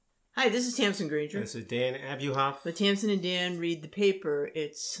Hi, this is Tamsin Granger. This is Dan Abuhoff. But Tamsin and Dan read the paper.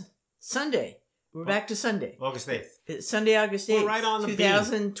 It's Sunday. We're back to Sunday. August 8th. It's Sunday, August 8th. We're right on the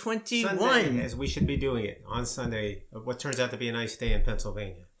 2021. Sunday, as we should be doing it on Sunday, what turns out to be a nice day in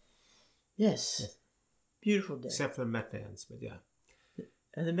Pennsylvania. Yes. Beautiful day. Except for the Met fans, but yeah.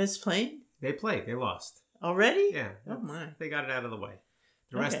 Are the Mets playing? They played. They lost. Already? Yeah. Oh, my. They got it out of the way.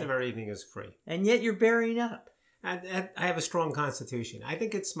 The rest of our evening is free. And yet you're bearing up. I have a strong constitution. I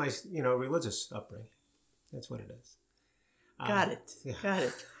think it's my, religious upbringing. That's what it is. Got it. Yeah. Got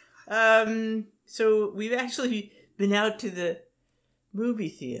it. So we've actually been out to the movie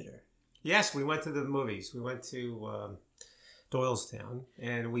theater. Yes, we went to the movies. We went to Doylestown,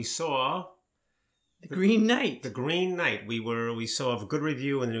 and we saw The Green Knight. The Green Knight. We saw a good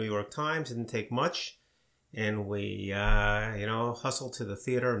review in the New York Times. Didn't take much. And we, hustled to the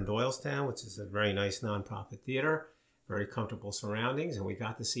theater in Doylestown, which is a very nice nonprofit theater, very comfortable surroundings, and we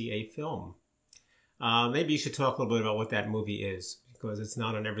got to see a film. Maybe you should talk a little bit about what that movie is, because it's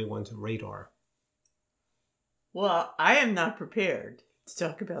not on everyone's radar. Well, I am not prepared to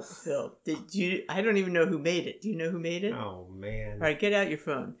talk about the film. I don't even know who made it. Do you know who made it? Oh, man. All right, get out your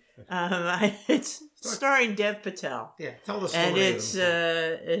phone. It's starring Dev Patel. Yeah, tell the story. And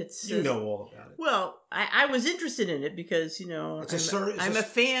it's you know all about it. Well, I was interested in it because, I'm a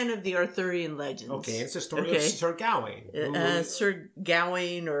fan of the Arthurian legends. Okay, it's a story of Sir Gawain. Sir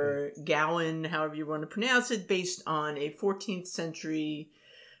Gawain, or Gowan, however you want to pronounce it, based on a 14th century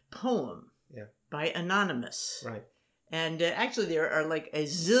poem by Anonymous. Right. And actually there are like a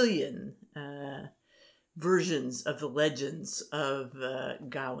zillion versions of the legends of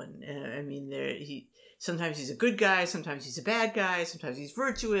Gawain. Sometimes he's a good guy, sometimes he's a bad guy, sometimes he's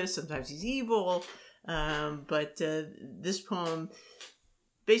virtuous, sometimes he's evil. But this poem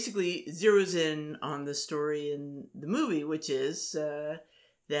basically zeroes in on the story in the movie, which is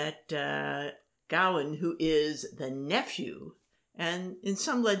that Gawain, who is the nephew and in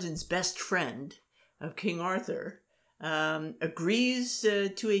some legends best friend of King Arthur, agrees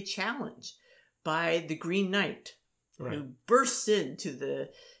to a challenge by the Green Knight, right, who bursts into the,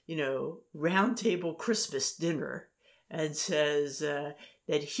 round table Christmas dinner and says I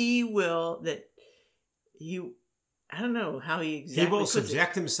don't know how he exactly He will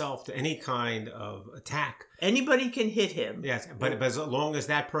subject himself to any kind of attack. Anybody can hit him. Yes, but as long as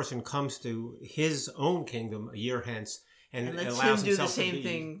that person comes to his own kingdom a year hence and allows himself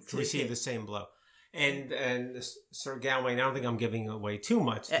to receive the same blow. And Sir Gawain, I don't think I'm giving away too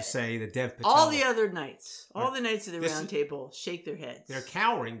much to say that Dev Patel... All the other knights, all the knights of the round table shake their heads. They're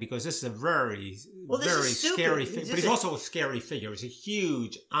cowering because this is a very scary figure. But he's also a scary figure. He's a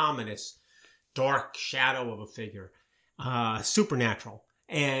huge, ominous, dark shadow of a figure. Supernatural.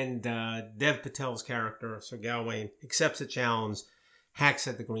 And Dev Patel's character, Sir Gawain, accepts the challenge, hacks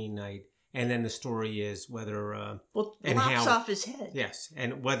at the Green Knight, and then the story is whether... lops off his head. Yes,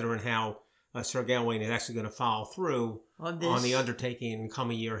 and whether and how... Sir Gawain is actually going to follow through on the undertaking and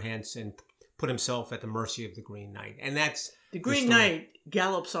come a year hence and put himself at the mercy of the Green Knight. And that's the Green Knight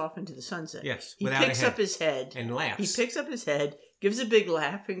gallops off into the sunset. Yes, he picks up his head and laughs. He picks up his head, gives a big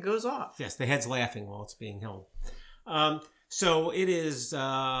laugh, and goes off. Yes, the head's laughing while it's being held. So it is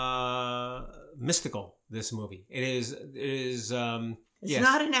mystical. This movie. It is. It's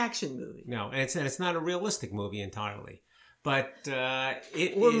not an action movie. No, and it's not a realistic movie entirely. But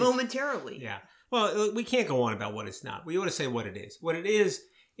it or is, momentarily. Yeah. Well, we can't go on about what it's not. We ought to say what it is. What it is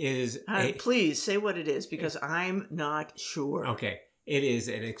please say what it is, because I'm not sure. Okay. It is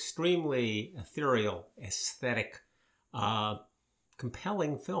an extremely ethereal, aesthetic,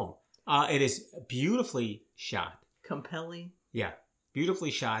 compelling film. It is beautifully shot. Compelling? Yeah. Beautifully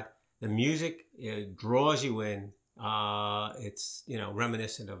shot. The music draws you in. It's,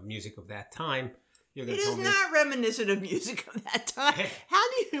 reminiscent of music of that time. It is not reminiscent of music of that time.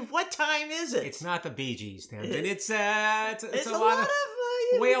 What time is it? It's not the Bee Gees, Tamsin. It's a lot of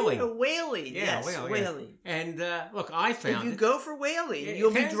wailing. Wailing, yeah, yes, wailing. And look, I found... If you go for wailing,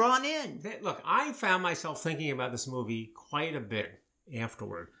 you'll be drawn in. Look, I found myself thinking about this movie quite a bit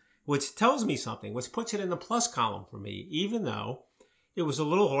afterward, which tells me something, which puts it in the plus column for me, even though it was a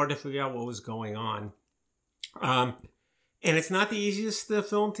little hard to figure out what was going on. And it's not the easiest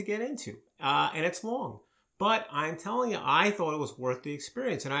film to get into. And it's long. But I'm telling you, I thought it was worth the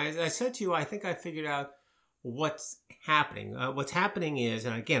experience. And I said to you, I think I figured out what's happening. What's happening is,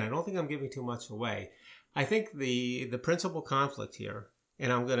 and again, I don't think I'm giving too much away. I think the principal conflict here,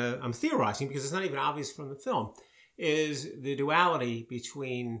 and I'm theorizing because it's not even obvious from the film, is the duality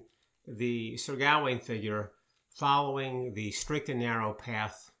between the Sir Gawain figure following the strict and narrow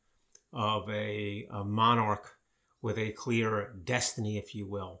path of a monarch with a clear destiny, if you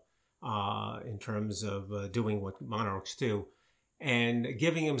will, in terms of doing what monarchs do, and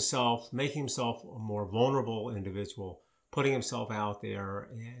making himself a more vulnerable individual, putting himself out there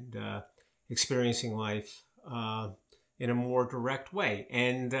and experiencing life in a more direct way.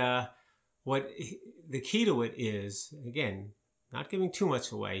 And the key to it is, again, not giving too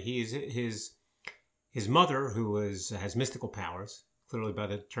much away. His mother, who has mystical powers, clearly by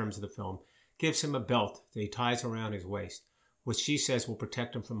the terms of the film, gives him a belt that he ties around his waist, which she says will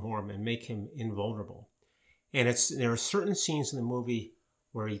protect him from harm and make him invulnerable. And there are certain scenes in the movie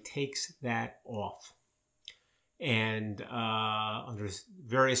where he takes that off. And under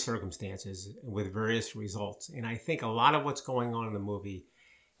various circumstances, with various results. And I think a lot of what's going on in the movie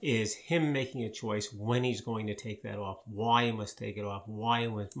is him making a choice when he's going to take that off, why he must take it off, why he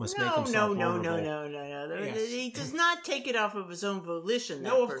must make himself vulnerable. No. Yes. He does not take it off of his own volition.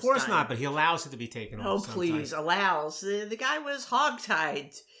 No, of course not, but he allows it to be taken off. Oh, sometimes. please, allows. The guy was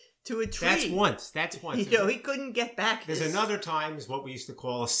hogtied to a tree. That's once. He couldn't get back. There's another time is what we used to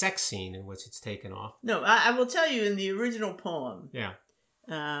call a sex scene in which it's taken off. No, I will tell you, in the original poem, Yeah.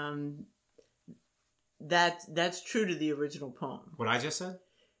 That's true to the original poem. What I just said?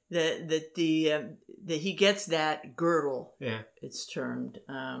 That he gets that girdle, Yeah. it's termed,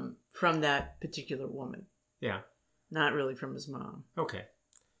 from that particular woman. Yeah. Not really from his mom. Okay.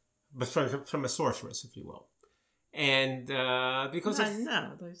 But from a sorceress, if you will. And because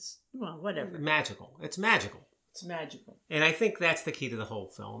whatever. Magical. It's magical. It's magical. And I think that's the key to the whole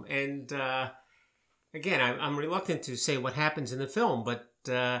film. And again, I'm reluctant to say what happens in the film, but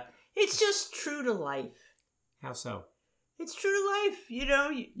it's just true to life. How so? It's true to life.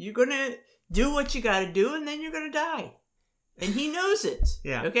 You're going to do what you got to do, and then you're going to die. And he knows it.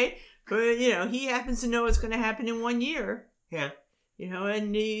 Yeah. Okay? But, he happens to know it's going to happen in 1 year. Yeah.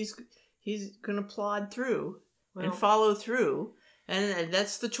 And he's going to plod through and follow through. And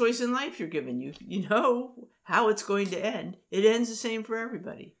that's the choice in life you're given. You know how it's going to end. It ends the same for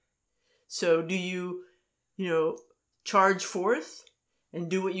everybody. So do you charge forth and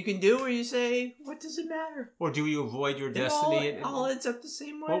do what you can do, or you say, what does it matter? Or do you avoid your destiny? It all ends up the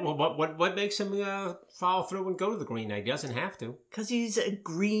same way. What makes him follow through and go to the Green Knight? He doesn't have to. Because he's a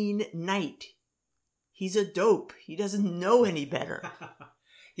Green Knight. He's a dope. He doesn't know any better.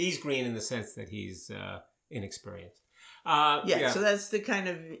 He's green in the sense that he's inexperienced. So that's the kind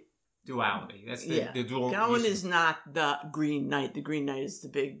of duality. That's the dual. Gawain is not the Green Knight. The Green Knight is the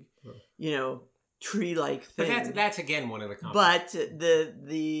big, tree-like thing. But that's again one of the compliments. But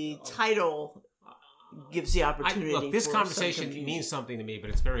the title gives the opportunity. Look, this conversation means something to me,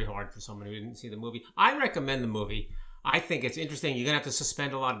 but it's very hard for someone who didn't see the movie. I recommend the movie. I think it's interesting. You're gonna have to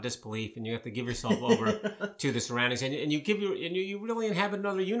suspend a lot of disbelief, and you have to give yourself over to the surroundings, and you really inhabit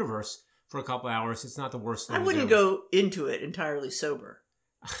another universe for a couple hours. It's not the worst thing. I wouldn't go into it entirely sober.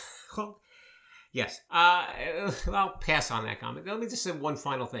 Well, yes. I'll pass on that comment. Let me just say one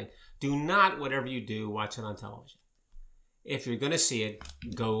final thing. Do not, whatever you do, watch it on television. If you're going to see it,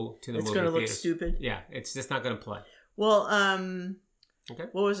 go to the movie theater. It's going to look stupid? Yeah, it's just not going to play. Well, okay.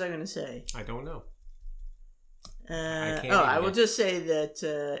 What was I going to say? I don't know. I will just say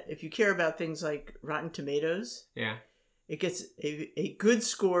that if you care about things like Rotten Tomatoes, it gets a good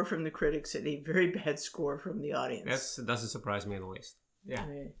score from the critics and a very bad score from the audience. That doesn't surprise me in the least. Yeah.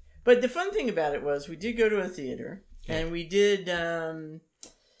 Right. But the fun thing about it was we did go to a theater and we did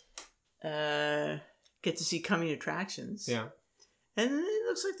get to see coming attractions. Yeah. And it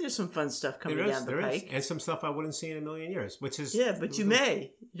looks like there's some fun stuff coming down the pike. And some stuff I wouldn't see in a million years, which is... Yeah, but you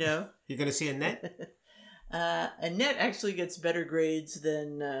may, You're going to see Annette? Annette actually gets better grades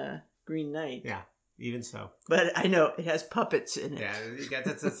than Green Knight. Yeah, even so. But I know, it has puppets in it. Yeah,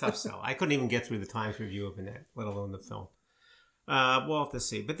 that's a tough sell. I couldn't even get through the Times review of Annette, let alone the film. We'll have to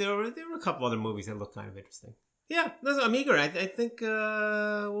see. But there were a couple other movies that look kind of interesting. Yeah, I'm eager. I think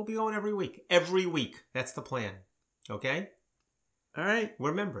we'll be going every week. Every week. That's the plan. Okay? All right.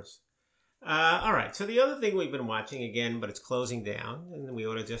 We're members. All right. So the other thing we've been watching again, but it's closing down, and we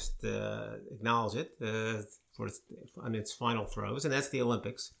ought to just acknowledge it on its final throes, and that's the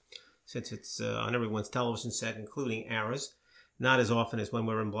Olympics, since it's on everyone's television set, including ours. Not as often as when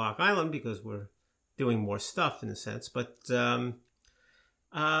we're in Block Island because we're doing more stuff in a sense, but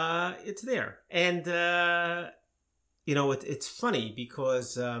it's there, and it's funny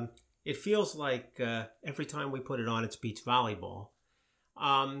because it feels like every time we put it on, it's beach volleyball.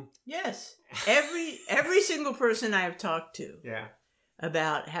 Yes, every single person I have talked to, yeah,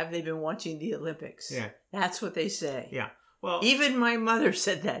 about have they been watching the Olympics? Yeah, that's what they say. Yeah, well, even my mother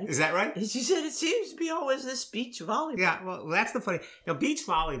said that. Is that right? And she said it seems to be always this beach volleyball. Yeah, well, that's the funny. Now, beach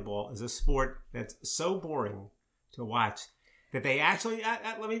volleyball is a sport that's so boring to watch that they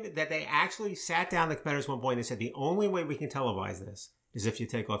actually sat down the competitors at one point and said the only way we can televise this is if you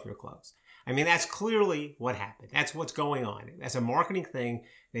take off your clothes. I mean, that's clearly what happened. That's what's going on. As a marketing thing,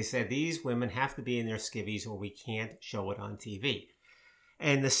 they said these women have to be in their skivvies or we can't show it on TV.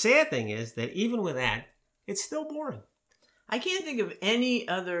 And the sad thing is that even with that, it's still boring. I can't think of any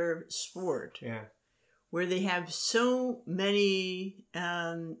other sport where they have so many,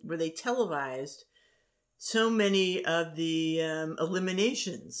 where they televised so many of the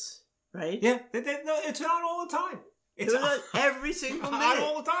eliminations, right? Yeah, it's on all the time. It's on every single minute. On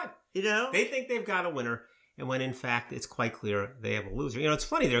all the time. You know? They think they've got a winner, and when in fact it's quite clear they have a loser. You know, it's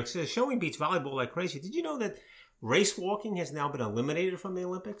funny, they're showing beach volleyball like crazy. Did you know that race walking has now been eliminated from the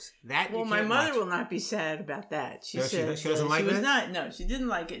Olympics? Well, my mother will not be sad about that. She said she doesn't like it? No, she didn't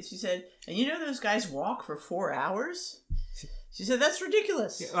like it. She said, and you know those guys walk for 4 hours? She said, that's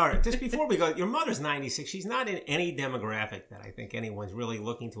ridiculous. All right, just before we go, your mother's 96. She's not in any demographic that I think anyone's really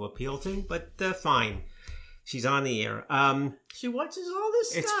looking to appeal to, but fine. She's on the air. She watches all this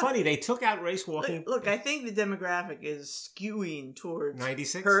stuff. It's funny. They took out race walking. Look, I think the demographic is skewing towards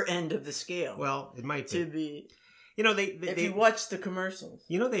 96? Her end of the scale. Well, it might be. To be... You know, if you watch the commercials.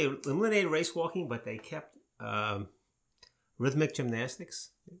 You know, they eliminated race walking, but they kept rhythmic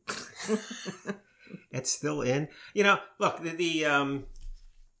gymnastics. It's still in. You know, look, there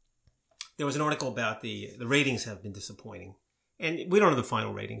was an article about the ratings have been disappointing. And we don't have the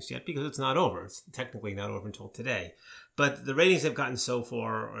final ratings yet because it's not over. It's technically not over until today. But the ratings they've gotten so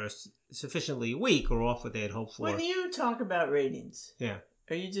far are sufficiently weak or off what they had hoped for. When you talk about ratings,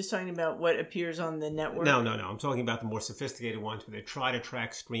 are you just talking about what appears on the network? No. I'm talking about the more sophisticated ones where they try to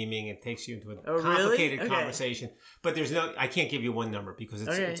track streaming. It takes you into a complicated conversation. But I can't give you one number because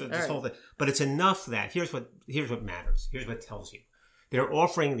it's this whole thing. But it's enough that here's what matters. Here's what tells you. They're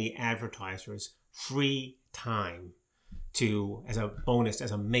offering the advertisers free time as a bonus,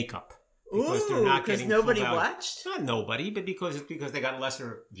 as a makeup. Because they're not getting nobody watched? Not nobody, but because they got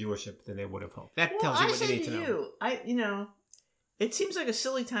lesser viewership than they would have hoped. That tells you what you need to know. It seems like a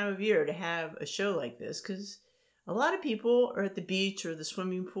silly time of year to have a show like this because a lot of people are at the beach or the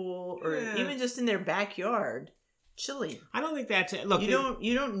swimming pool or even just in their backyard chilling. I don't think that's it. Look, you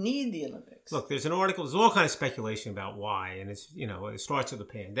don't need the Olympics. Look, there's an article. There's all kind of speculation about why, and it's it starts with the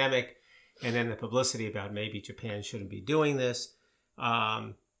pandemic, and then the publicity about maybe Japan shouldn't be doing this,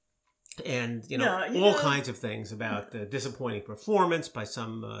 and all kinds of things about the disappointing performance by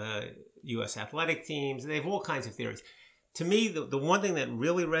some U.S. athletic teams. They have all kinds of theories. To me, the one thing that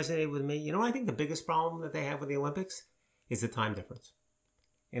really resonated with me, I think the biggest problem that they have with the Olympics is the time difference.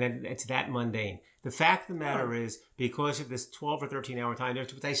 And it's that mundane. The fact of the matter is, because of this 12 or 13-hour time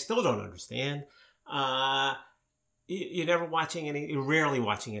difference, which I still don't understand, you're rarely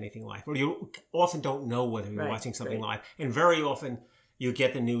watching anything live. Or you often don't know whether you're watching something live. And very often, you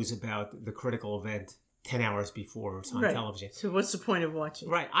get the news about the critical event 10 hours before it's on television. So what's the point of watching?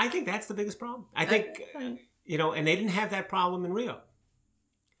 Right. I think that's the biggest problem. I think... and they didn't have that problem in Rio,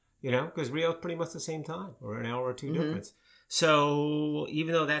 because Rio's pretty much the same time or an hour or two difference. So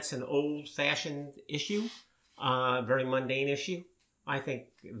even though that's an old-fashioned issue, very mundane issue, I think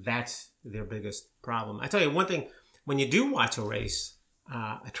that's their biggest problem. I tell you one thing, when you do watch a race,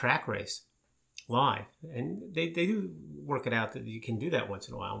 a track race, live, and they do work it out that you can do that once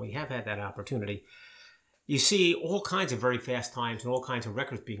in a while, and we have had that opportunity, you see all kinds of very fast times and all kinds of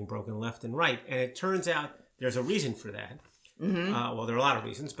records being broken left and right. And it turns out there's a reason for that. Well, there are a lot of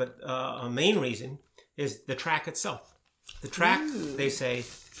reasons, but a main reason is the track itself. The track, they say,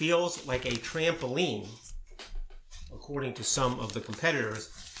 feels like a trampoline, according to some of the competitors.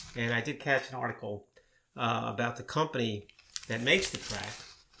 And I did catch an article about the company that makes the track.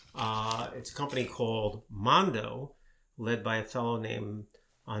 It's a company called Mondo, led by a fellow named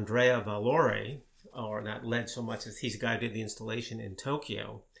Andrea Valore, or not led so much as he's the guy who did the installation in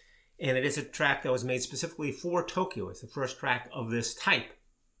Tokyo. And it is a track that was made specifically for Tokyo. It's the first track of this type.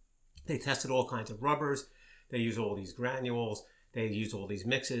 They tested all kinds of rubbers. They used all these granules. They used all these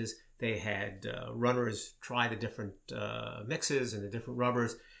mixes. They had runners try the different mixes and the different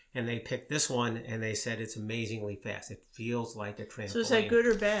rubbers. And they picked this one, and they said it's amazingly fast. It feels like a trampoline. So is that good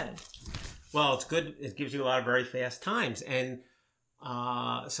or bad? Well, it's good. It gives you a lot of very fast times. And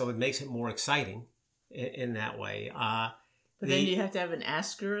so it makes it more exciting in that way. But then you have to have an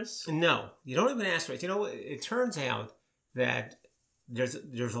asterisk? No, you don't have an asterisk. It turns out that there's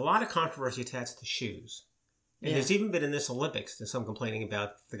a lot of controversy attached to shoes. And there's even been in this Olympics, there's some complaining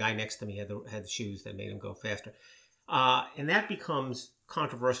about the guy next to me had the shoes that made him go faster. And that becomes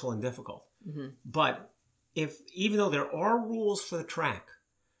controversial and difficult. But even though there are rules for the track,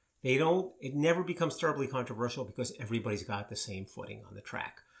 it never becomes terribly controversial because everybody's got the same footing on the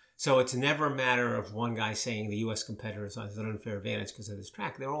track. So it's never a matter of one guy saying the U.S. competitors has an unfair advantage because of this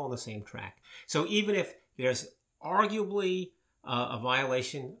track. They're all on the same track. So even if there's arguably a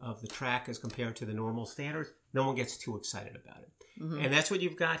violation of the track as compared to the normal standards, no one gets too excited about it. Mm-hmm. And that's what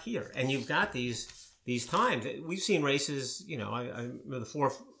you've got here. And you've got these times. We've seen races, I remember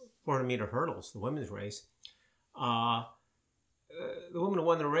the 400-meter hurdles, the women's race. The woman who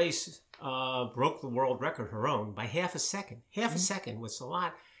won the race broke the world record, her own, by half a second. Half a second was a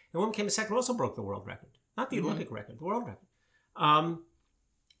lot. The woman came in second, also broke the world record. Not the Olympic record, the world record.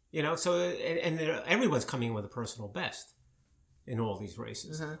 So everyone's coming in with a personal best in all these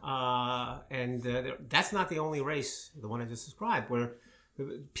races. That's not the only race, the one I just described, where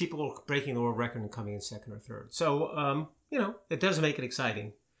people are breaking the world record and coming in second or third. So, it does make it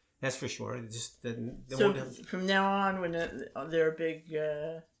exciting. That's for sure. From now on, when there are big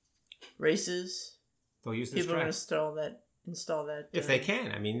races, they'll use this people track. are going to install that. If they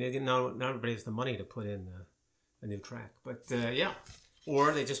can. I mean, not everybody has the money to put in a new track. But,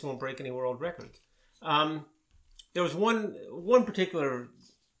 or they just won't break any world records. There was one particular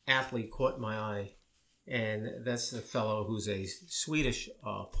athlete caught my eye, and that's a fellow who's a Swedish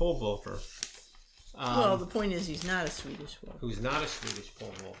pole vaulter. Well, the point is he's not a Swedish vaulter. Who's not a Swedish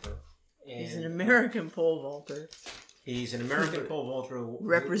pole vaulter. He's an American pole vaulter. He's an American pole vaulter who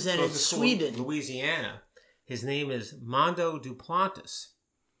represented Sweden. Louisiana. His name is Mondo Duplantis.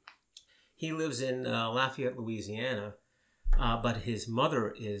 He lives in Lafayette, Louisiana, but his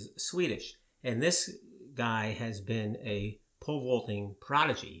mother is Swedish. And this guy has been a pole vaulting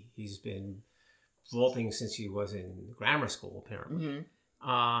prodigy. He's been vaulting since he was in grammar school, apparently. Mm-hmm.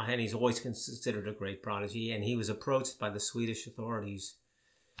 And he's always considered a great prodigy. And he was approached by the Swedish authorities,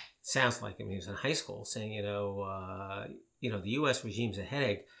 sounds like him, he was in high school, saying, the U.S. regime's a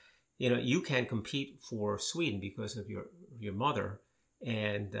headache. You can compete for Sweden because of your mother,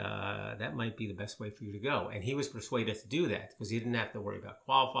 and that might be the best way for you to go. And he was persuaded to do that because he didn't have to worry about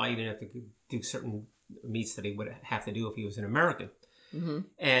qualifying. He didn't have to do certain meets that he would have to do if he was an American. Mm-hmm.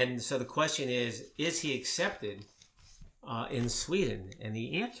 And so the question is he accepted in Sweden? And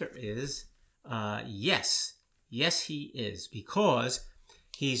the answer is yes. Yes, he is, because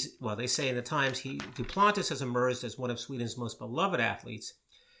they say in the Times, Duplantis has emerged as one of Sweden's most beloved athletes,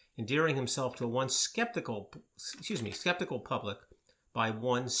 endearing himself to a once skeptical public by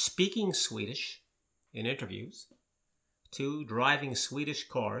 1, speaking Swedish in interviews, 2, driving Swedish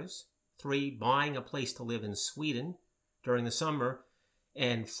cars, 3, buying a place to live in Sweden during the summer,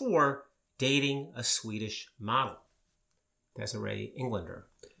 and 4, dating a Swedish model, Desiree Englander.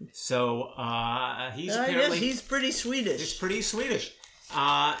 So he's pretty Swedish. He's pretty Swedish.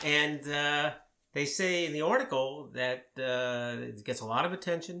 They say in the article that it gets a lot of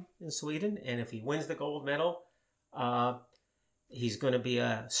attention in Sweden, and if he wins the gold medal, he's going to be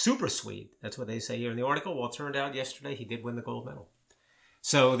a super Swede. That's what they say here in the article. Well, it turned out yesterday he did win the gold medal.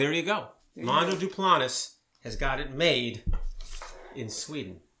 So there you go. Yeah. Mondo Duplantis has got it made in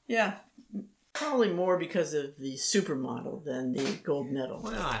Sweden. Yeah. Probably more because of the supermodel than the gold medal.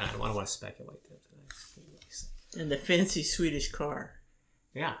 Well, I don't want to speculate. And the fancy Swedish car.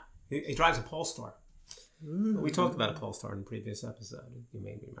 Yeah. He drives a Polestar. Mm-hmm. We talked about a Polestar in the previous episode. You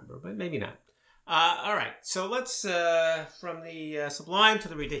may remember, but maybe not. All right. So let's, from the sublime to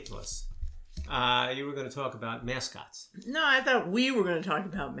the ridiculous. You were going to talk about mascots. No, I thought we were going to talk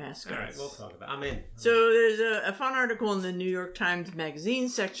about mascots. All right, we'll talk about it. I'm in. So there's a fun article in the New York Times Magazine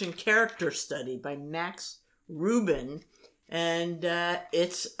section, Character Study by Max Rubin. And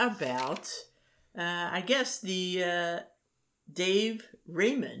it's about, I guess, the Dave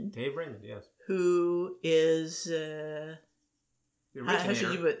Raymond. Dave Raymond, yes. Who is... the originator. How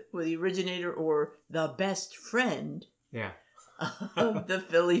should you put it? The originator or the best friend... Yeah. Of the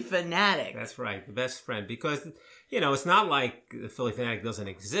Philly Fanatic. That's right, the best friend. Because, it's not like the Philly Fanatic doesn't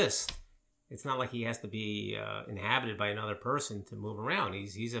exist. It's not like he has to be inhabited by another person to move around.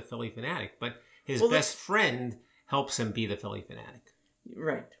 He's a Philly Fanatic. But his best friend helps him be the Philly Fanatic.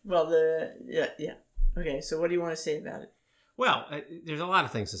 Right. Well, yeah. Okay, so what do you want to say about it? Well, there's a lot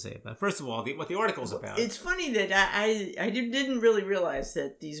of things to say about it. First of all, what the article's about. It's funny that I didn't really realize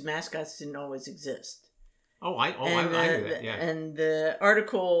that these mascots didn't always exist. I knew that, yeah. And the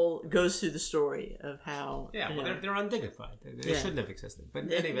article goes through the story of how... Yeah, they're undignified. They shouldn't have existed.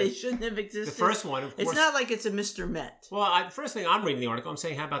 But anyway, they shouldn't have existed. The first one, of course... It's not like it's a Mr. Met. Well, first thing I'm reading the article, I'm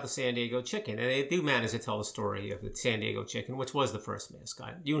saying, how about the San Diego Chicken? And they do manage to tell the story of the San Diego Chicken, which was the first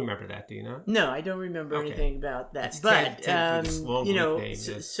mascot. You remember that, do you know? No, I don't remember anything about that. It's but, Ted with this long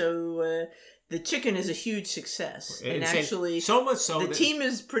nickname, so the chicken is a huge success, and Insane. actually, so much so the team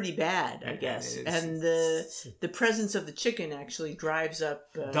is pretty bad, I guess, and the presence of the chicken actually drives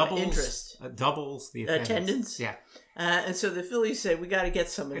up interest, doubles the attendance. Yeah, and so the Phillies said, "We got to get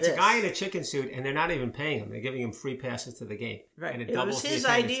some of it's this." It's a guy in a chicken suit, and they're not even paying him; they're giving him free passes to the game, right? And it was his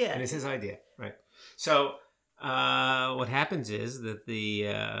idea, and it's his idea, right? So what happens is that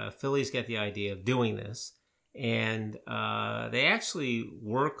the Phillies get the idea of doing this, and they actually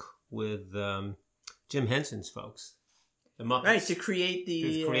work with Jim Henson's folks, the Muppets, right, to create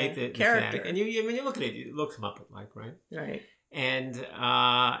the character. And when you look at it, it looks Muppet-like, right? Right. And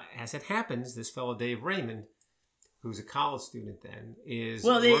as it happens, this fellow Dave Raymond, who's a college student then, is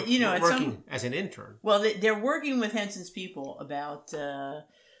working as an intern. Well, they're working with Henson's people about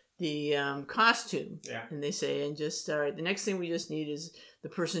the costume, and they say, all right, the next thing we just need is the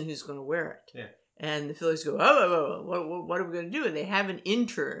person who's going to wear it. Yeah. And the Phillies go, what are we going to do? And they have an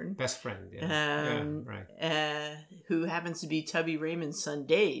intern. Best friend, who happens to be Tubby Raymond's son,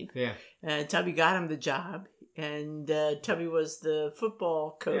 Dave. Yeah. Tubby got him the job, and Tubby was the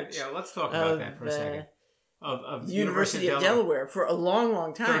football coach. Yeah, let's talk about that for a second. Of the University of Delaware for a long,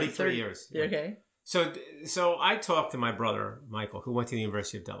 long time. 33 years. Yeah. Okay. So I talked to my brother, Michael, who went to the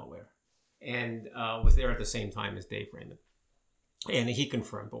University of Delaware, and was there at the same time as Dave Raymond. And he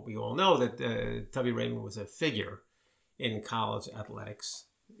confirmed, but we all know that Tubby Raymond was a figure in college athletics,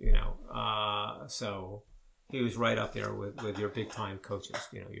 so he was right up there with your big time coaches,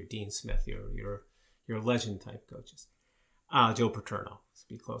 your Dean Smith, your legend type coaches. Joe Paterno, to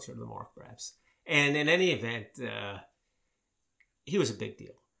be closer to the mark, perhaps. And in any event, he was a big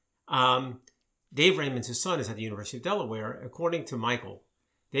deal. Dave Raymond's his son is at the University of Delaware. According to Michael,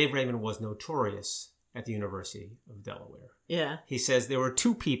 Dave Raymond was notorious at the University of Delaware. Yeah. He says there were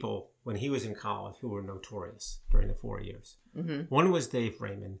two people when he was in college who were notorious during the 4 years. Mm-hmm. One was Dave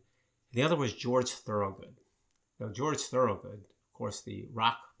Raymond, and the other was George Thorogood. Now, George Thorogood, of course, the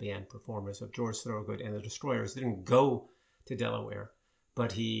rock band performers of George Thorogood and the Destroyers didn't go to Delaware,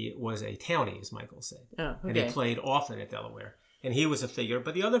 but he was a townie, as Michael said. Oh, okay. And he played often at Delaware. And he was a figure.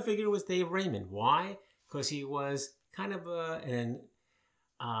 But the other figure was Dave Raymond. Why? Because he was kind of an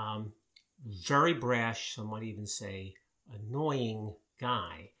very brash, some might even say annoying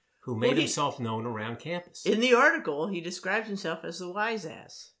guy who made himself known around campus. In the article, he describes himself as the wise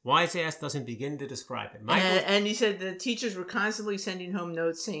ass. Wise ass doesn't begin to describe it. And he said the teachers were constantly sending home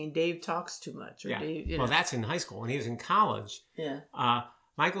notes saying Dave talks too much. Or yeah. Dave, Well, that's in high school. When he was in college, yeah.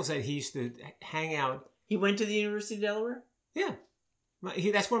 Michael said he used to hang out. He went to the University of Delaware? Yeah.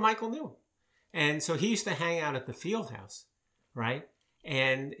 That's where Michael knew him. And so he used to hang out at the field house, right?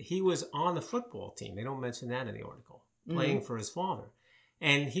 And he was on the football team. They don't mention that in the article, playing for his father.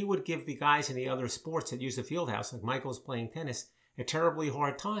 And he would give the guys in the other sports that use the field house, like Michael's playing tennis, a terribly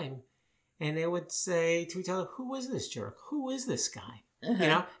hard time. And they would say to each other, who is this jerk? Who is this guy?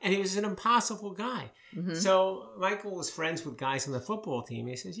 Uh-huh. And he was an impossible guy. Mm-hmm. So Michael was friends with guys on the football team.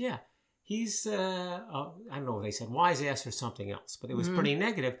 He says, yeah, he's, I don't know what they said, wise ass or something else, but it was pretty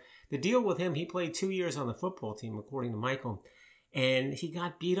negative. The deal with him, he played 2 years on the football team, according to Michael, and he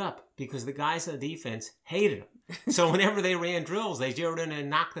got beat up because the guys on the defense hated him. So whenever they ran drills, they zeroed in and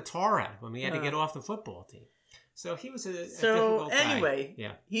knocked the tar out of him. He had to get off the football team. So he was a difficult guy. Anyway,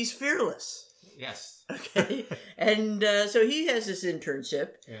 he's fearless. Yes. Okay. And so he has this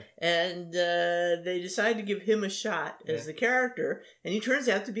internship, and they decide to give him a shot as the character, and he turns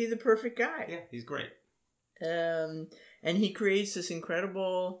out to be the perfect guy. Yeah, he's great. And he creates this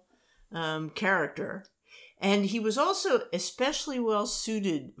incredible character. And he was also especially well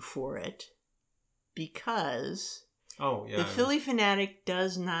suited for it because the Phillie Fanatic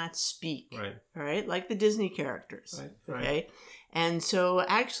does not speak. Right. All right, like the Disney characters. Right. Okay. And so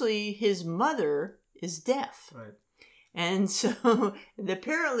actually his mother is deaf. Right. And so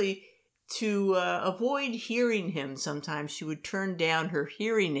apparently to avoid hearing him, sometimes she would turn down her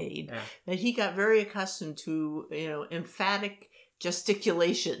hearing aid. Yeah. That he got very accustomed to, emphatic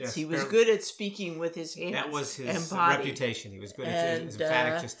gesticulations. Yes, he was good at speaking with his hands. That was his reputation. He was good at his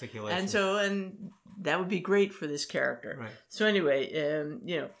emphatic gesticulation. And that would be great for this character. Right. So anyway,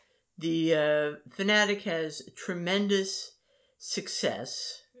 the Fanatic has tremendous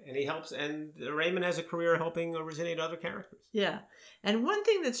success. And he helps, and Raymond has a career helping originate other characters. Yeah. And one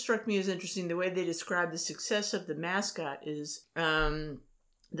thing that struck me as interesting, the way they describe the success of the mascot is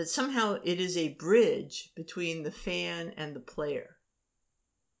that somehow it is a bridge between the fan and the player.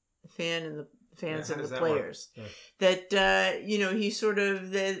 The fan and the fans and the players. Yeah. That, he sort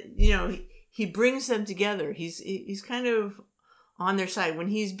of, he brings them together. He's kind of on their side when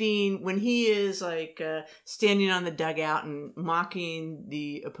he is like standing on the dugout and mocking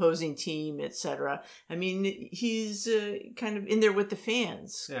the opposing team, etc. I mean, he's kind of in there with the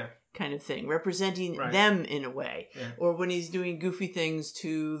fans. Yeah. Kind of thing, representing Right. them in a way. Yeah. Or when he's doing goofy things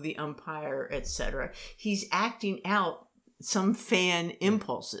to the umpire, etc. He's acting out some fan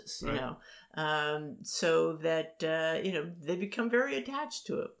impulses, you Right. know, so that, they become very attached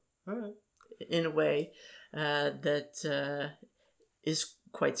to it All right. in a way that is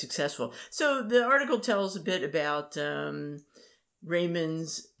quite successful. So the article tells a bit about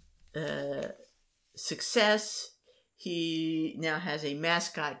Raymond's success. He now has a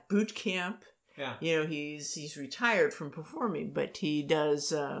mascot boot camp. Yeah. You know, he's retired from performing, but he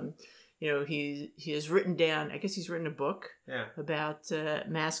does. He has written down. I guess he's written a book. Yeah. About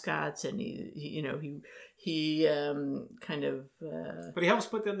mascots, and he kind of. But he helps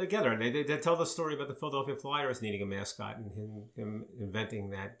put them together. They tell the story about the Philadelphia Flyers needing a mascot and him inventing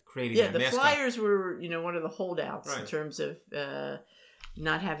that, creating that mascot. The Flyers were one of the holdouts in Right. terms of.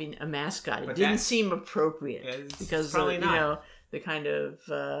 Not having a mascot. It But didn't that- seem appropriate It's because probably of, not. the kind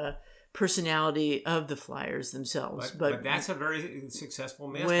of personality of the Flyers themselves. But that's a very successful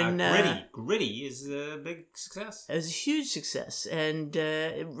mascot. when, Gritty is a big success. it was a huge success. And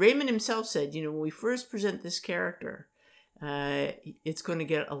Raymond himself said, when we first present this character, it's going to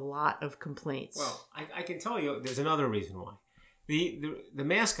get a lot of complaints. Well, I can tell you there's another reason why. The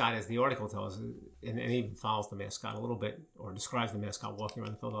mascot, as the article tells, and even follows the mascot a little bit, or describes the mascot walking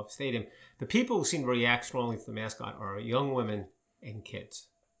around the Philadelphia Stadium, the people who seem to react strongly to the mascot are young women and kids.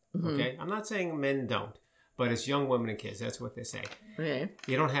 Mm-hmm. Okay? I'm not saying men don't, but it's young women and kids. That's what they say. Okay.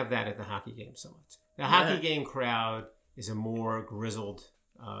 You don't have that at the hockey game so much. The hockey game crowd is a more grizzled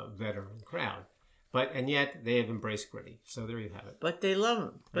veteran crowd. And yet they have embraced Gritty. So there you have it. But they love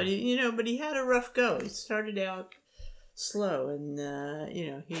him. But he had a rough go. He started out slow, and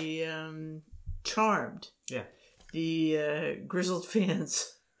he charmed the grizzled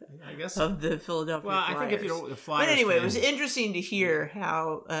fans I guess. of the Philadelphia Well, Flyers. I think if you don't, the Flyers. But anyway, it fans- was interesting to hear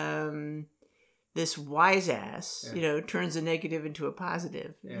how this wise ass, turns a negative into a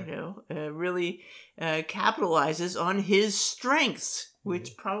positive. Yeah. Really capitalizes on his strengths,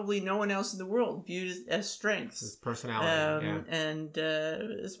 which probably no one else in the world viewed as strengths. His personality. And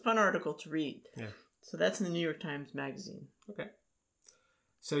it's a fun article to read. Yeah. So that's in the New York Times Magazine. Okay.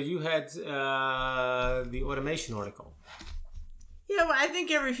 So you had the automation article. Yeah, well, I think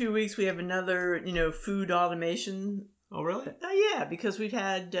every few weeks we have another, food automation. Oh, really? Yeah, because we've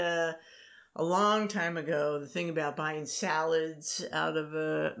had a long time ago the thing about buying salads out of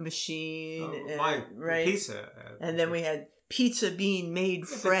a machine, Buying right? pizza. And then we had pizza being made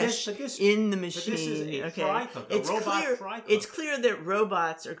fresh but this- in the But machine. this is a Okay, fry cook, a robot fry cook. It's clear that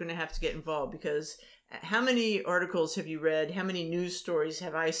robots are going to have to get involved, because how many articles have you read? How many news stories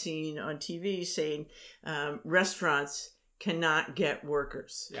have I seen on TV saying restaurants cannot get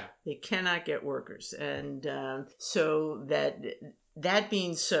workers? Yeah. They cannot get workers. And so that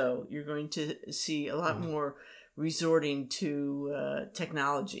being so, you're going to see a lot more resorting to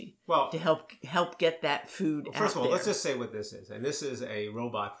technology to help get that food out First of all, there. let's just say what this is. And this is a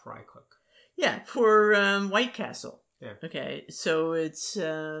robot fry cook. Yeah, for White Castle. Yeah. Okay, so it's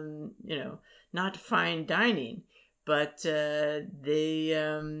not fine dining, but they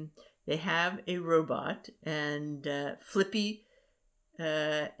have a robot, and Flippy,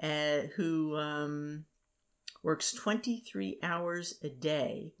 who works 23 hours a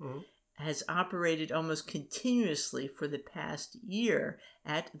day, has operated almost continuously for the past year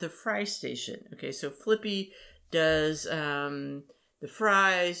at the fry station. Okay, so Flippy does the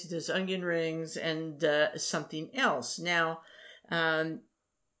fries, he does onion rings, and something else. Now,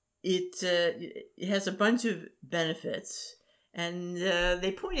 it has a bunch of benefits, and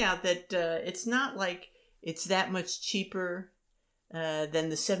they point out that it's not like it's that much cheaper than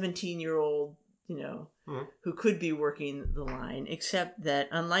the 17-year-old, who could be working the line, except that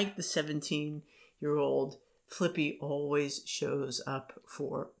unlike the 17-year-old, Flippy always shows up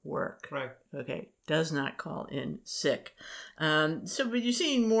for work. Right. Okay, does not call in sick. But you're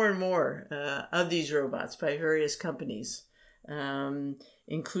seeing more and more of these robots by various companies,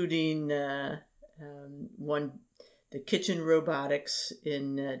 including one, the Kitchen Robotics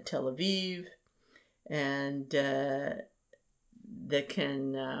in Tel Aviv, and that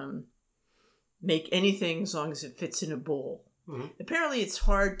can make anything as long as it fits in a bowl. Mm-hmm. Apparently, it's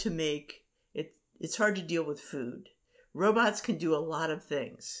hard to make. It's hard to deal with food. Robots can do a lot of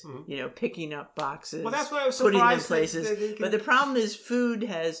things, picking up boxes, Well, that's why I was putting them surprised places. that they can- But the problem is food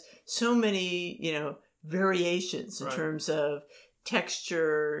has so many, variations in Right. terms of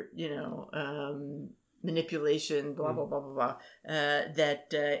texture, manipulation, blah, blah, blah, blah, blah, that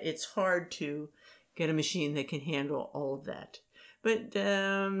it's hard to get a machine that can handle all of that. But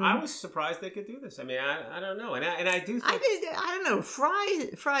I was surprised they could do this. I mean, I don't know, and I do think I don't know.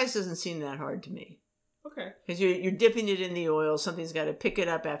 Fries doesn't seem that hard to me. Okay, because you're dipping it in the oil. Something's got to pick it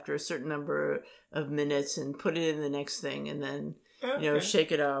up after a certain number of minutes and put it in the next thing, and then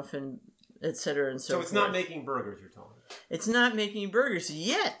shake it off and et cetera and so forth. So it's not making burgers. You're telling me it's not making burgers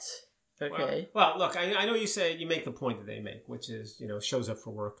yet. Okay. Well, look, I know you say you make the point that they make, which is shows up for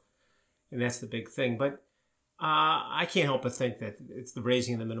work, and that's the big thing, but. I can't help but think that it's the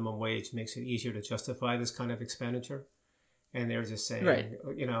raising of the minimum wage makes it easier to justify this kind of expenditure. And they're just saying, right.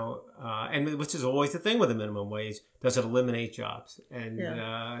 And which is always the thing with the minimum wage, does it eliminate jobs? And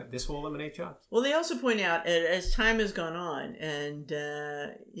this will eliminate jobs. Well, they also point out as time has gone on and,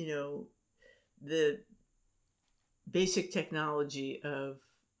 the basic technology of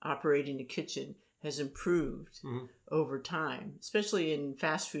operating a kitchen has improved over time, especially in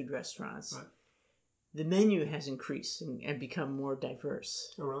fast food restaurants. Right. The menu has increased and become more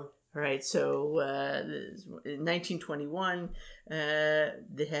diverse. Oh, really? All right. So in 1921,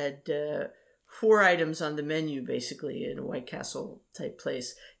 they had 4 items on the menu, basically, in a White Castle type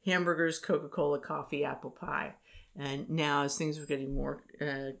place: hamburgers, Coca-Cola, coffee, apple pie. And now, as things are getting more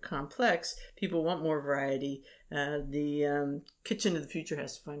complex, people want more variety. The kitchen of the future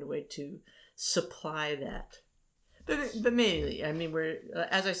has to find a way to supply that. But mainly, I mean,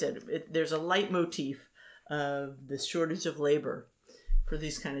 as I said, there's a leitmotif of the shortage of labor for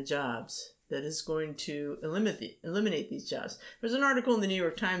these kind of jobs that is going to eliminate these jobs. There's an article in the New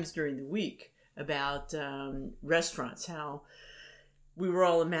York Times during the week about restaurants, how we were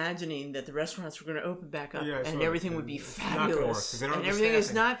all imagining that the restaurants were going to open back up and everything would be fabulous. And everything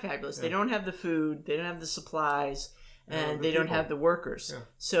is not fabulous. Yeah. They don't have the food, they don't have the supplies, and they don't have the workers. Yeah.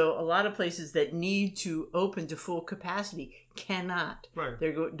 So a lot of places that need to open to full capacity cannot. Right.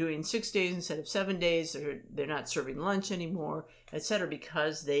 They're doing 6 days instead of 7 days. They're not serving lunch anymore, etc.,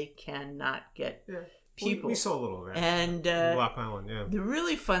 because they cannot get people. We saw a little of that. And Block Island, yeah. The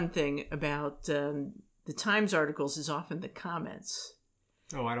really fun thing about the Times articles is often the comments.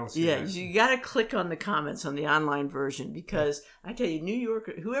 Oh, I don't see that. Yeah, you got to click on the comments on the online version because I tell you, New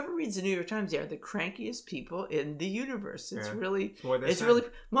Yorker, whoever reads the New York Times, they are the crankiest people in the universe. It's really,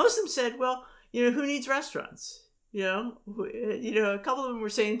 most of them said, well, who needs restaurants? A couple of them were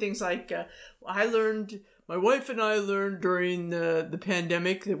saying things like, my wife and I learned during the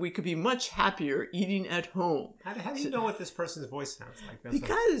pandemic that we could be much happier eating at home. How do you know what this person's voice sounds like?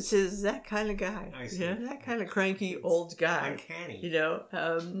 Because it's that kind of guy. I see. That kind of cranky old guy. Uncanny.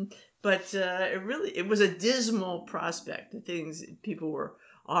 But it was a dismal prospect, the things people were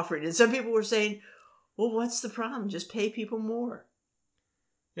offering. And some people were saying, well, what's the problem? Just pay people more.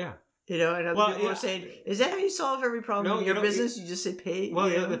 Yeah. And other people were saying, is that how you solve every problem in your business? You just say pay?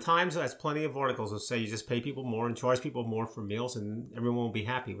 Well, the Times has plenty of articles that say you just pay people more and charge people more for meals, and everyone will be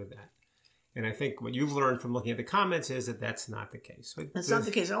happy with that. And I think what you've learned from looking at the comments is that that's not the case. That's not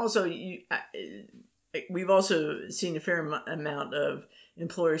the case. And also, we've also seen a fair amount of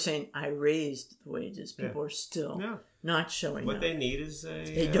employers saying, I raised the wages. People are still not showing what up. They need is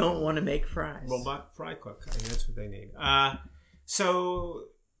they don't want to make fries. Robot fry cook. I mean, that's what they need. So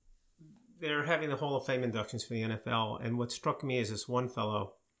they're having the Hall of Fame inductions for the NFL. And what struck me is this one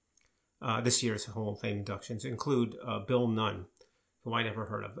fellow, this year's Hall of Fame inductions include Bill Nunn, who I never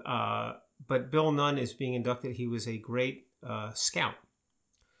heard of. But Bill Nunn is being inducted. He was a great scout.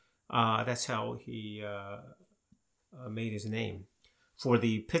 That's how he made his name. For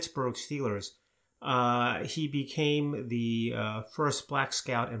the Pittsburgh Steelers, he became the first black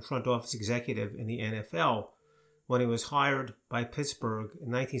scout and front office executive in the NFL when he was hired by Pittsburgh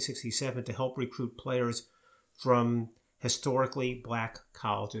in 1967 to help recruit players from historically black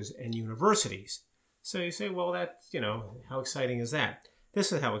colleges and universities. So you say, well, that's, how exciting is that?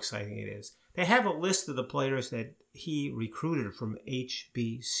 This is how exciting it is. They have a list of the players that he recruited from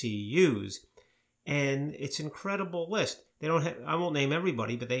HBCUs, and it's an incredible list. I won't name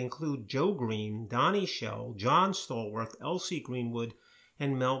everybody, but they include Joe Green, Donnie Shell, John Stallworth, Elsie Greenwood,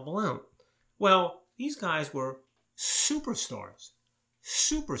 and Mel Blount. Well, these guys were superstars.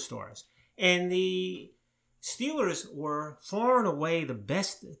 And the Steelers were far and away the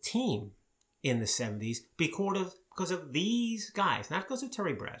best team in the 70s because of these guys, not because of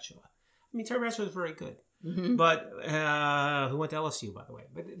Terry Bradshaw. I mean, Terry Bradshaw was very good, but who went to LSU, by the way.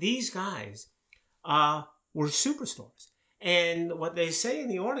 But these guys were superstars. And what they say in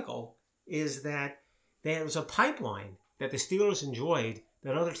the article is that there was a pipeline that the Steelers enjoyed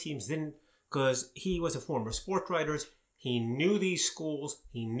that other teams didn't, because he was a former sports writer. He knew these schools.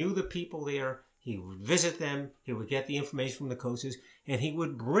 He knew the people there. He would visit them. He would get the information from the coaches, and he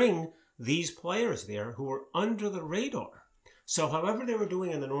would bring these players there who were under the radar. So however they were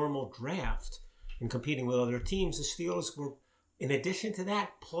doing in the normal draft and competing with other teams, the Steelers were, in addition to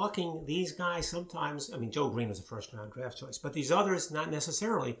that, plucking these guys sometimes. I mean, Joe Green was a first-round draft choice, but these others, not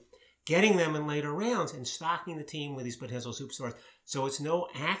necessarily, getting them in later rounds and stocking the team with these potential superstars. So it's no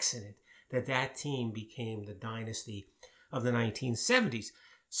accident that that team became the dynasty of the 1970s.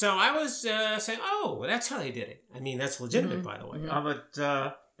 So I was saying, oh, well, that's how they did it. I mean, that's legitimate, by the way. But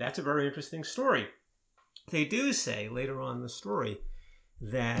that's a very interesting story. They do say later on in the story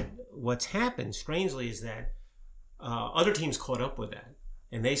that what's happened, strangely, is that other teams caught up with that.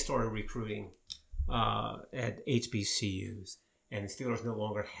 And they started recruiting at HBCUs. And the Steelers no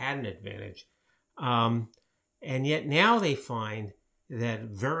longer had an advantage. And yet now they find that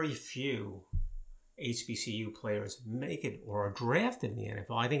very few HBCU players make it or are drafted in the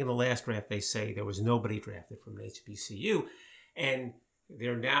NFL. I think in the last draft they say there was nobody drafted from an HBCU. And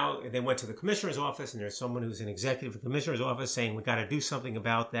they went to the commissioner's office, and there's someone who's an executive of the commissioner's office saying, we got to do something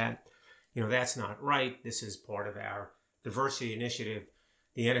about that. That's not right. This is part of our diversity initiative.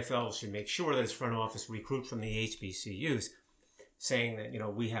 The NFL should make sure that its front office recruit from the HBCUs, saying that,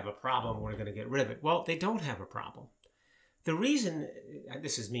 we have a problem, we're going to get rid of it. Well, they don't have a problem. The reason,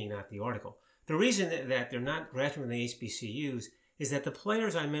 this is me, not the article, the reason that they're not drafting from the HBCUs is that the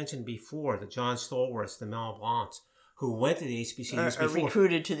players I mentioned before, the John Stallworths, the Mel Blants, who went to the HBCUs are before,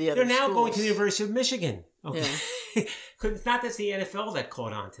 recruited to the other they're now schools. going to the University of Michigan. Okay. Yeah. It's not that the NFL that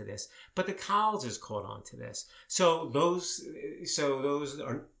caught on to this, but the colleges caught on to this. So those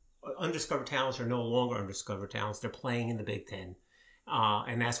are undiscovered talents are no longer undiscovered talents. They're playing in the Big Ten.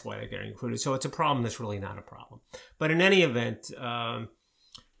 And that's why they're getting included. So it's a problem that's really not a problem. But in any event,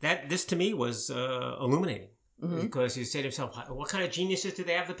 this to me was illuminating. Because you say to yourself, what kind of geniuses do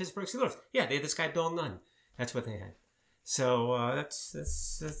they have, the Pittsburgh Steelers? Yeah, they had this guy, Bill Nunn. That's what they had. So that's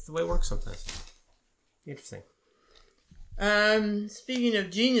the way it works sometimes. Interesting. Speaking of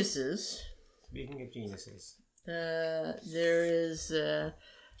geniuses, there is a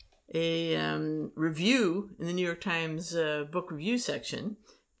review in the New York Times book review section,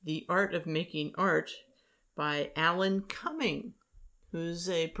 The Art of Making Art by Alan Cumming, who's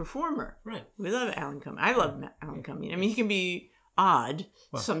a performer. Right. We love Alan Cumming. I love Alan Cumming. I mean, he can be odd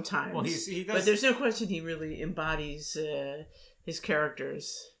sometimes. Well, he does. But there's no question he really embodies his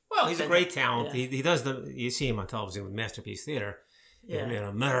characters. Well, he's a great talent. Yeah. He does you see him on television with Masterpiece Theater.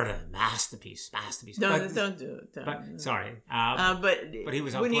 Yeah. Murder, masterpiece. No, don't do it. Sorry. But he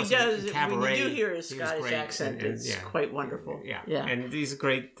was on when he does, Cabaret, when you do hear his Scottish accent, it's quite wonderful. Yeah. And he's a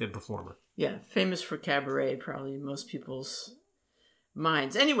great performer. Yeah, famous for Cabaret, probably in most people's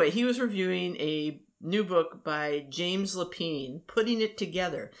minds. Anyway, he was reviewing a new book by James Lapine, Putting It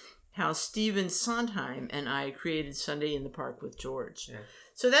Together, How Stephen Sondheim and I Created Sunday in the Park with George. Yeah.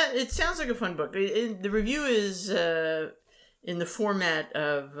 So it sounds like a fun book. The review is in the format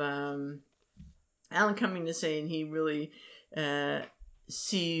of Alan Cumming is saying he really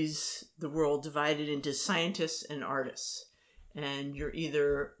sees the world divided into scientists and artists. And you're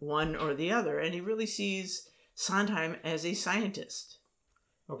either one or the other. And he really sees Sondheim as a scientist.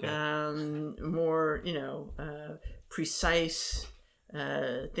 Okay. More, precise,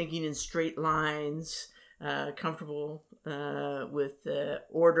 thinking in straight lines, comfortable with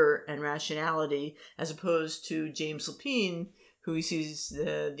order and rationality, as opposed to James Lapine, who he sees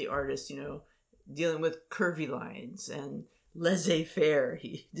the artist, dealing with curvy lines and laissez-faire,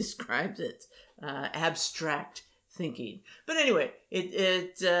 he describes it, abstract thinking. But anyway,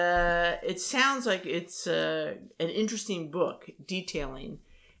 it sounds like it's an interesting book detailing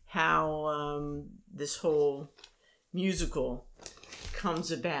how this whole musical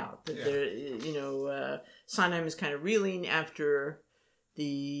comes about. That there, Sondheim is kind of reeling after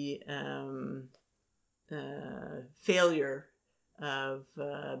the failure of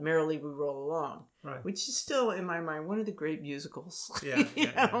Merrily We Roll Along, right, which is still in my mind one of the great musicals. Yeah,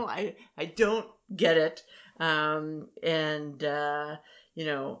 I don't get it,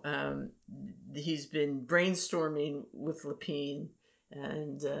 he's been brainstorming with Lapine,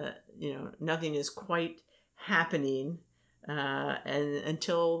 and nothing is quite happening, and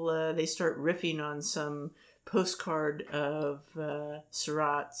until they start riffing on some postcard of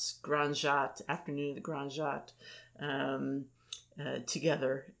Seurat's Grand Jatte, Afternoon of the Grand Jatte,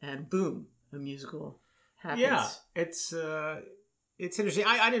 together, and boom, a musical happens. Yeah, it's interesting.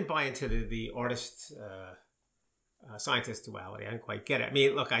 I didn't buy into the artist scientist duality. I didn't quite get it. I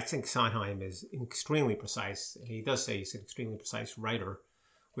mean, look, I think Sondheim is extremely precise, and he does say he's an extremely precise writer,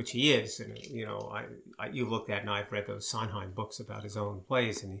 which he is. And you looked at, and I've read those Sondheim books about his own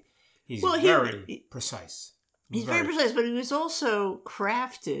plays, and He's Well, very precise. He's very precise, but he was also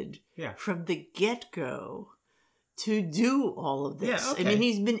crafted Yeah. from the get-go to do all of this. Yeah, okay. I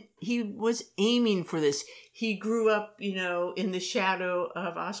mean, he was aiming for this. He grew up, in the shadow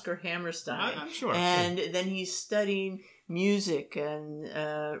of Oscar Hammerstein. I'm sure. And then he's studying music and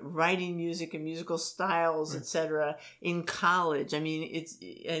writing music and musical styles, etc. in college. I mean,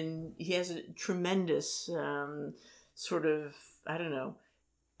 and he has a tremendous sort of, I don't know,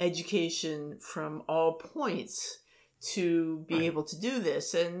 education from all points to be able to do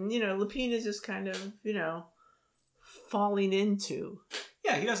this. And, Lapine is just kind of, falling into.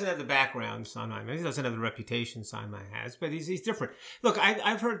 Yeah, he doesn't have the background Sondheim. He doesn't have the reputation Sondheim has, but he's different. Look,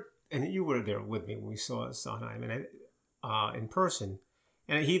 I've heard, and you were there with me when we saw Sondheim in person,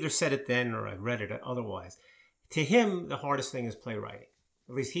 and he either said it then or I read it otherwise. To him, the hardest thing is playwriting.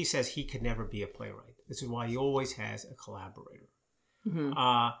 At least he says he could never be a playwright. This is why he always has a collaborator.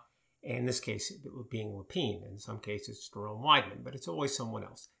 Mm-hmm. In this case, being Lapine. In some cases, it's Jerome Weidman, but it's always someone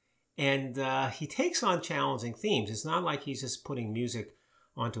else. And he takes on challenging themes. It's not like he's just putting music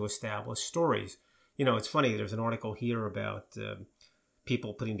onto established stories. It's funny. There's an article here about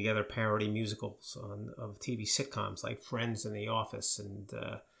people putting together parody musicals of TV sitcoms like Friends and The Office. And,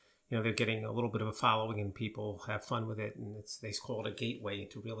 they're getting a little bit of a following and people have fun with it. And they call it a gateway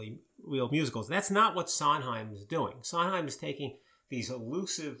into real musicals. That's not what Sondheim is doing. Sondheim is taking these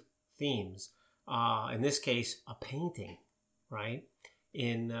elusive themes. In this case, a painting, right?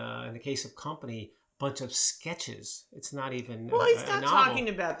 In the case of Company, a bunch of sketches. It's not even well, he's not novel. talking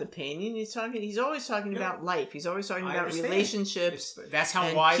about the painting. He's always talking about life. He's always talking about relationships. That's how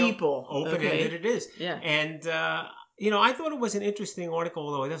and wide people. open-ended it is. Yeah. And I thought it was an interesting article,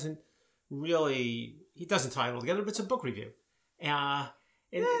 although he doesn't tie it all together, but it's a book review. All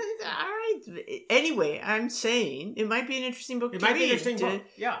right. Anyway, I'm saying it might be an interesting book. It might be an interesting book.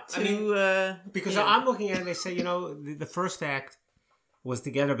 Yeah. Because I'm looking at it, they say, the first act was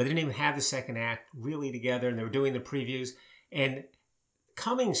together, but they didn't even have the second act really together, and they were doing the previews. And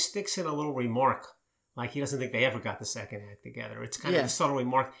Cummings sticks in a little remark, like he doesn't think they ever got the second act together. It's kind of a subtle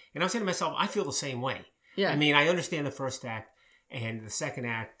remark. And I'm saying to myself, I feel the same way. Yeah. I mean, I understand the first act, and the second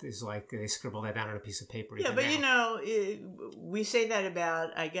act is like they scribble that down on a piece of paper. Yeah, but we say that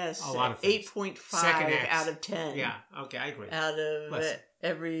about, I guess, a lot of 8.5 out of 10. Yeah, okay, I agree. Out of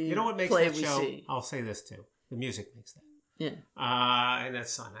every what makes play that we show? See. I'll say this too: the music makes that. Yeah. And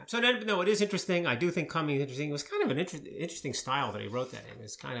that's Sondheim. So no, it is interesting. I do think Cummings is interesting. It was kind of an interesting style that he wrote that in.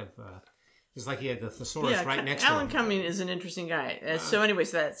 It's kind of it's like he had the thesaurus right next to him. Alan Cummings is an interesting guy. So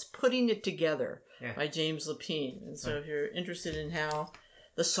that's Putting It Together by James Lapine. And so if you're interested in how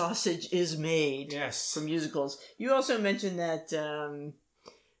the sausage is made for musicals, you also mentioned that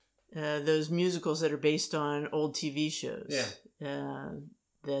those musicals that are based on old TV shows. Yeah.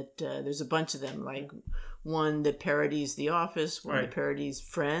 That there's a bunch of them, like one that parodies The Office, one that parodies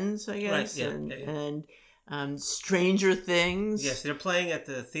Friends, I guess, and Stranger Things. Yes, they're playing at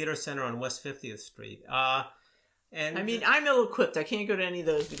the Theater Center on West 50th Street. And I mean, I'm ill-equipped. I can't go to any of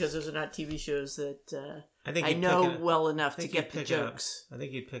those because those are not TV shows that I know well enough to get the jokes. I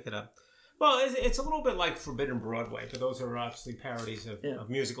think you'd pick it up. Well, it's a little bit like Forbidden Broadway, but those are obviously parodies of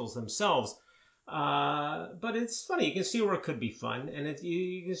musicals themselves. But it's funny. You can see where it could be fun, and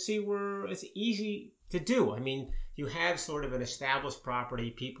you can see where it's easy to do. I mean, you have sort of an established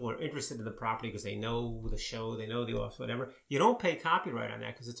property. People are interested in the property because they know the show, they know the office, whatever. You don't pay copyright on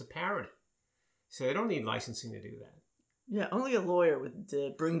that because it's a parody. So they don't need licensing to do that. Yeah, only a lawyer would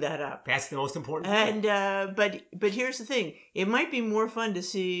bring that up. That's the most important thing. And but here's the thing: it might be more fun to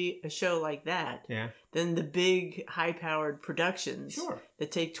see a show like that than the big, high-powered productions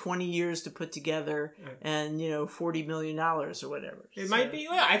that take 20 years to put together and $40 million or whatever. It might be.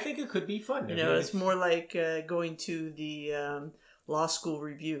 Well, I think it could be fun. It's more like going to the law school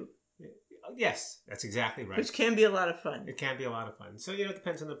review. Yes, that's exactly right. Which can be a lot of fun. It can be a lot of fun. So it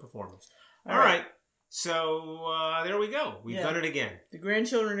depends on the performance. All right. So there we go. We've done it again. The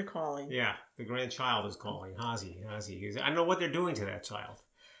grandchildren are calling. Yeah, the grandchild is calling. Hazy. I don't know what they're doing to that child.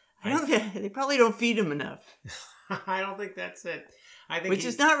 They probably don't feed him enough. I don't think that's it. Which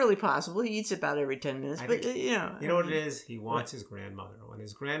is not really possible. He eats about every 10 minutes. But, you know what it is? He wants his grandmother. When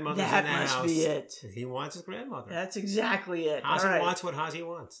his grandmother's in the house. That must be it. He wants his grandmother. That's exactly it. Hazy wants what Hazy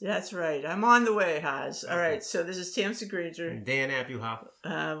wants. That's right. I'm on the way, Haz. All right. So this is Tamsin Granger. And Dan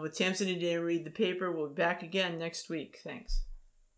Abuhoff. With Tamsin and Dan Read the Paper. We'll be back again next week. Thanks.